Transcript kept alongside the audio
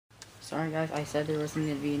Sorry guys, I said there wasn't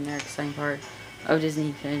going to be another exciting part of Disney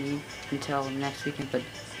Infinity until next weekend, but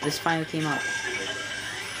this finally came out.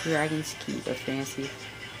 Dragon's Keep of Fantasy.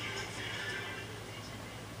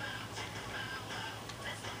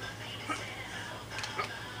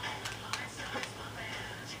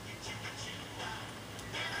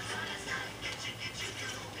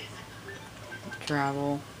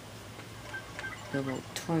 Travel. Little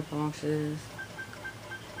toy boxes.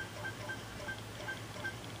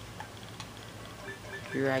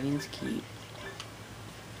 Dragon's Keep.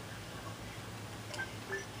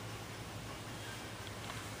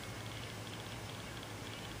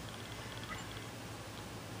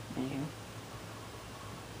 Anyway.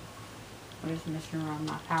 I was messing around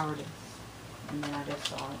my power disc. And then I just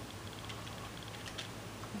saw it.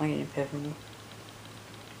 Like an epiphany.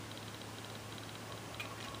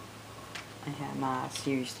 I have my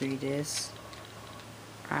Series 3 disc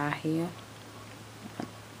right here. Not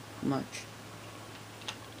much.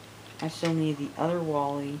 I still need the other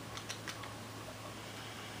Wally.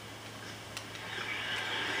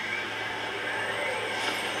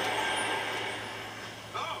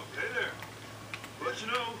 Oh, hey there. I'll let you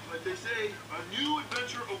know, like they say, a new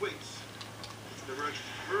adventure awaits. Never actually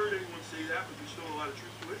heard anyone say that, but there's still a lot of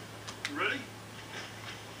truth to it. You ready?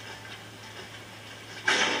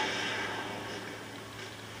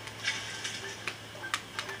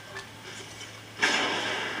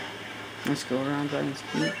 Let's go around Dragon's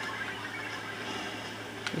Keep.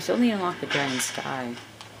 We still need to unlock the Dragon Sky.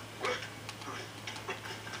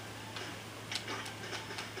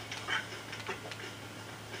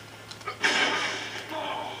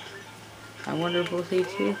 I wonder if we'll see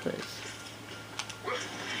Toothless.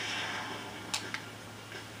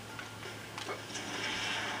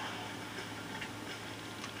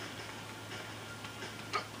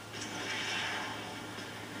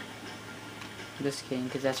 Just kidding,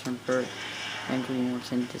 because that's from Bert and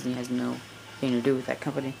DreamWorks, and Disney has no thing to do with that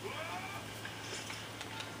company.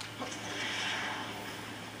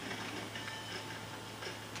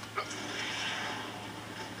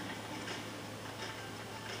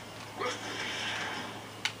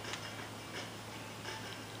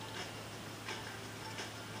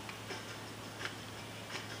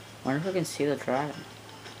 I wonder if I can see the dragon.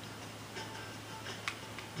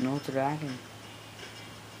 No dragon.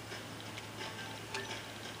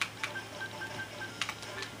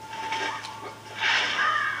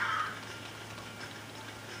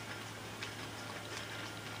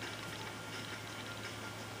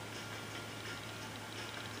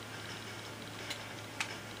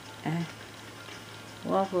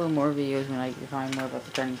 We'll upload more videos when I find more about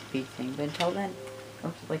the Dragon's Peak thing, but until then,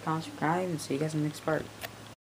 hope you like, comment, subscribe, and see you guys in the next part.